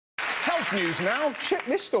Live news now. Check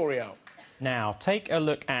this story out. Now, take a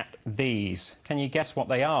look at these. Can you guess what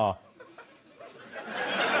they are?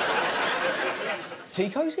 Tea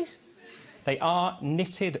cosies? They are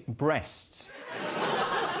knitted breasts.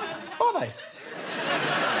 Are they?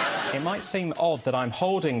 It might seem odd that I'm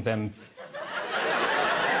holding them,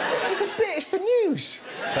 It's the news.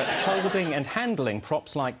 but holding and handling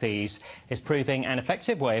props like these is proving an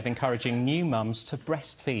effective way of encouraging new mums to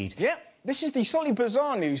breastfeed. Yep. This is the slightly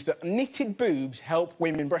bizarre news that knitted boobs help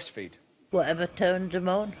women breastfeed. Whatever turned them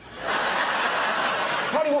on.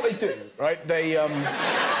 Apparently what they do, right, they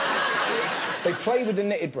play with the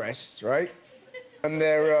knitted breasts, right? And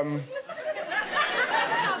they're, do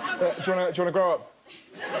you want to grow up?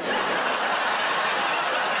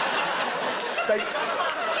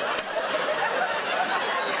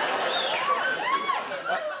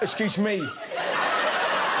 Excuse me.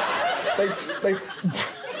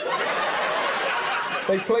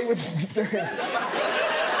 They play with...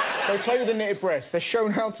 They play with the knitted breasts. They're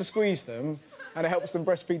shown how to squeeze them, and it helps them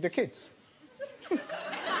breastfeed their kids.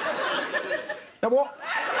 Now, what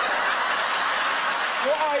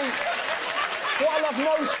I love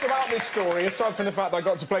most about this story, aside from the fact that I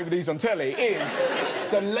got to play with these on telly, is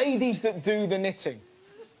the ladies that do the knitting.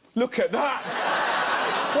 Look at that!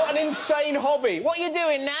 What an insane hobby. What are you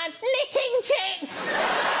doing, Nan? Knitting tits!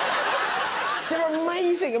 They're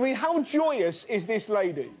amazing. I mean, how joyous is this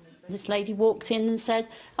lady? This lady walked in and said,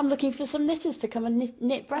 I'm looking for some knitters to come and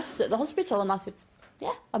knit breasts at the hospital. And I said,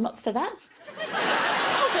 yeah, I'm up for that.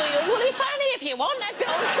 I'll do your woolly fanny if you want, I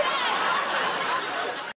don't care.